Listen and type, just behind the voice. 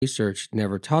Research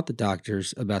never taught the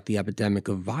doctors about the epidemic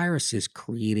of viruses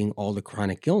creating all the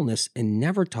chronic illness and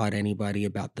never taught anybody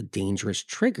about the dangerous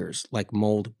triggers, like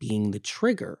mold being the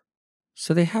trigger.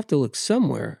 So they have to look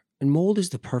somewhere, and mold is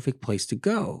the perfect place to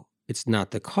go. It's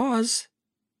not the cause,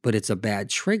 but it's a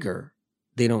bad trigger.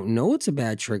 They don't know it's a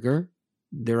bad trigger.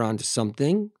 They're onto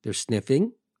something, they're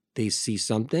sniffing, they see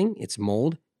something, it's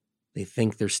mold. They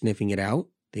think they're sniffing it out.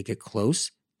 They get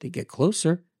close, they get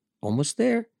closer, almost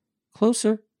there,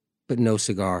 closer, but no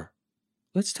cigar.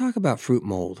 Let's talk about fruit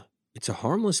mold. It's a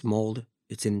harmless mold.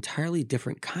 It's an entirely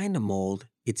different kind of mold.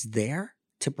 It's there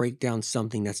to break down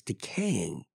something that's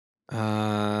decaying.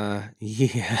 Yeah.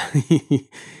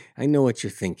 I know what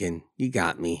you're thinking. You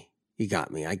got me. You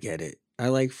got me. I get it. I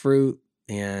like fruit,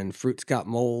 and fruit's got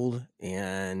mold,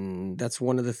 and that's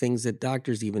one of the things that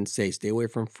doctors even say, stay away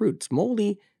from fruit. It's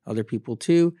moldy. Other people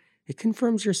too. It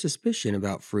confirms your suspicion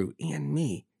about fruit and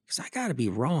me, because I gotta be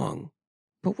wrong.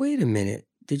 But wait a minute.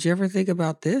 Did you ever think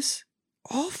about this?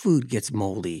 All food gets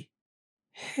moldy.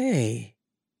 Hey,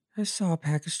 I saw a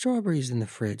pack of strawberries in the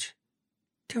fridge.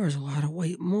 There was a lot of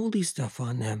white moldy stuff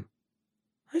on them.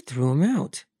 I threw them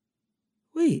out.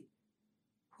 Wait,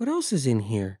 what else is in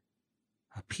here?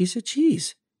 A piece of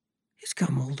cheese. It's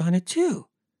got mold on it too.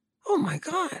 Oh my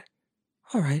God.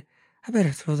 All right, I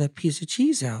better throw that piece of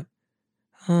cheese out.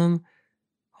 I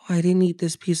didn't eat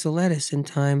this piece of lettuce in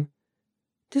time.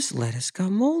 This lettuce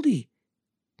got moldy.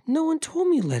 No one told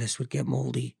me lettuce would get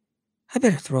moldy. I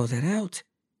better throw that out.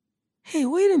 Hey,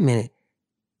 wait a minute.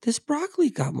 This broccoli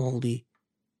got moldy.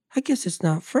 I guess it's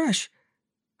not fresh.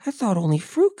 I thought only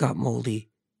fruit got moldy.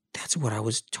 That's what I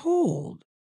was told.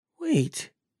 Wait,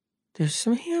 there's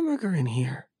some hamburger in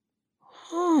here.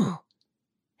 Huh.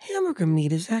 Hamburger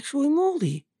meat is actually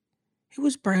moldy. It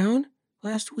was brown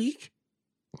last week.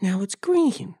 Now it's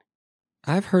green.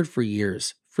 I've heard for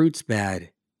years, fruit's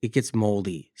bad. It gets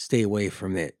moldy. Stay away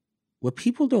from it. What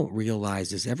people don't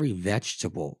realize is every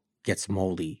vegetable gets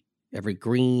moldy. Every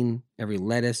green, every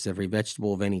lettuce, every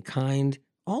vegetable of any kind,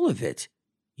 all of it.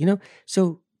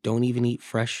 So don't even eat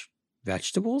fresh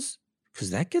vegetables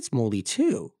because that gets moldy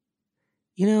too.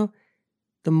 You know,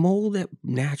 the mold that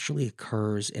naturally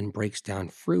occurs and breaks down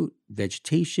fruit,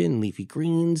 vegetation, leafy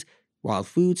greens, wild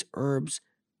foods, herbs,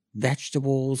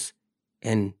 vegetables,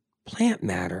 and plant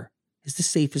matter is the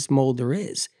safest mold there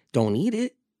is. Don't eat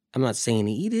it. I'm not saying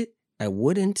to eat it. I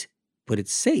wouldn't, but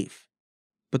it's safe.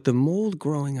 But the mold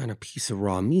growing on a piece of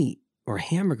raw meat or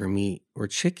hamburger meat or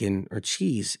chicken or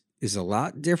cheese is a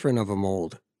lot different of a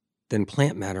mold than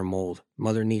plant matter mold.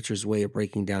 Mother Nature's way of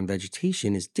breaking down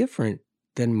vegetation is different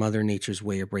than Mother Nature's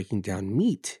way of breaking down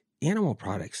meat, animal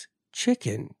products,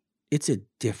 chicken. It's a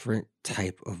different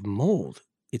type of mold.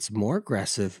 It's more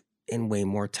aggressive and way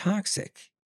more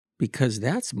toxic because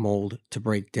that's mold to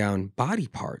break down body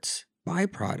parts,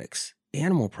 byproducts,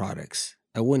 animal products.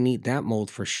 I wouldn't eat that mold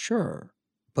for sure.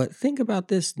 But think about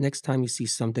this next time you see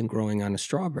something growing on a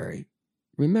strawberry.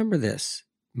 Remember this,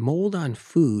 mold on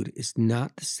food is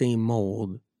not the same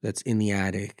mold that's in the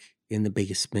attic, in the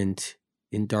basement,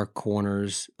 in dark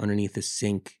corners, underneath the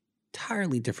sink.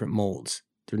 Entirely different molds.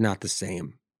 They're not the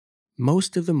same.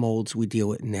 Most of the molds we deal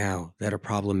with now that are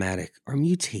problematic are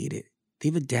mutated.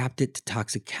 They've adapted to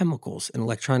toxic chemicals and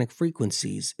electronic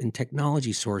frequencies and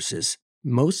technology sources.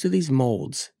 Most of these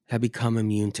molds have become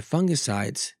immune to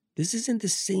fungicides. This isn't the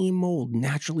same mold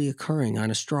naturally occurring on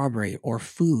a strawberry or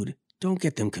food. Don't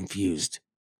get them confused.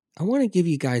 I want to give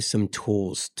you guys some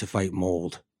tools to fight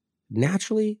mold.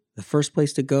 Naturally, the first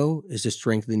place to go is to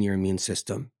strengthen your immune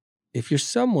system. If you're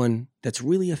someone that's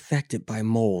really affected by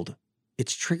mold,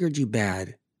 it's triggered you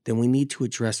bad, then we need to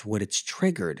address what it's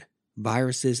triggered.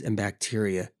 Viruses and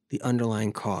bacteria, the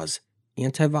underlying cause.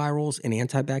 Antivirals and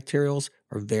antibacterials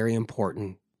are very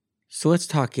important. So let's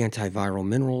talk antiviral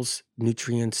minerals,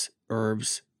 nutrients,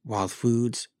 herbs, wild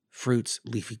foods, fruits,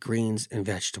 leafy greens, and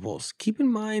vegetables. Keep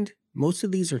in mind, most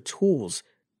of these are tools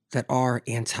that are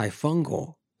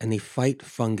antifungal and they fight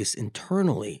fungus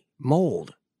internally,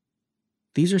 mold.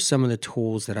 These are some of the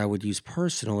tools that I would use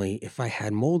personally if I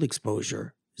had mold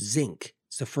exposure. Zinc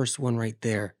is the first one right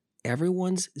there.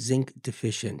 Everyone's zinc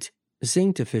deficient.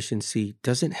 Zinc deficiency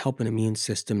doesn't help an immune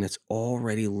system that's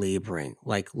already laboring,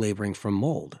 like laboring from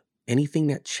mold. Anything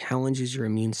that challenges your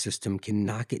immune system can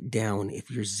knock it down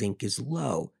if your zinc is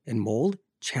low, and mold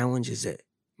challenges it.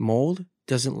 Mold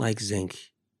doesn't like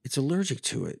zinc. It's allergic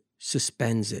to it,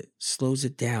 suspends it, slows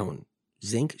it down.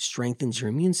 Zinc strengthens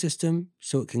your immune system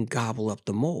so it can gobble up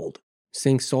the mold.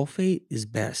 Zinc sulfate is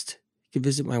best. You can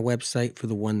visit my website for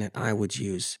the one that I would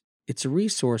use. It's a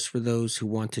resource for those who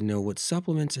want to know what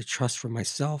supplements I trust for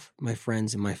myself, my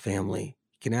friends, and my family.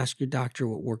 You can ask your doctor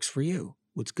what works for you,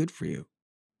 what's good for you.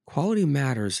 Quality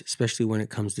matters, especially when it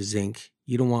comes to zinc.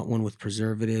 You don't want one with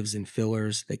preservatives and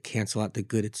fillers that cancel out the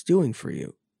good it's doing for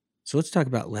you. So let's talk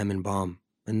about lemon balm.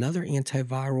 Another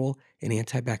antiviral and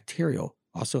antibacterial,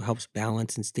 also helps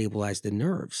balance and stabilize the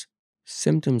nerves.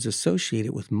 Symptoms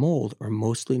associated with mold are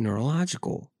mostly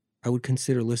neurological. I would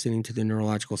consider listening to the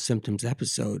neurological symptoms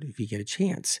episode if you get a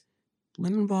chance.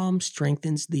 Lemon balm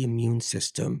strengthens the immune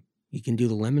system. You can do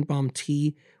the lemon balm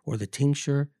tea or the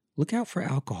tincture. Look out for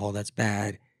alcohol, that's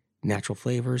bad. Natural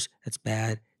flavors, that's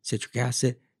bad. Citric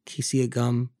acid, cassia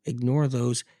gum, ignore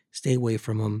those. Stay away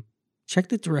from them. Check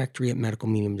the directory at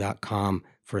medicalmedium.com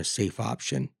for a safe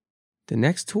option. The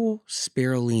next tool,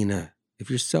 spirulina. If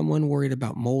you're someone worried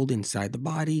about mold inside the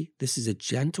body, this is a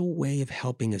gentle way of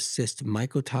helping assist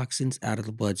mycotoxins out of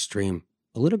the bloodstream.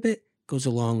 A little bit goes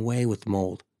a long way with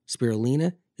mold.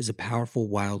 Spirulina is a powerful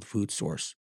wild food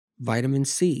source. Vitamin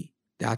C.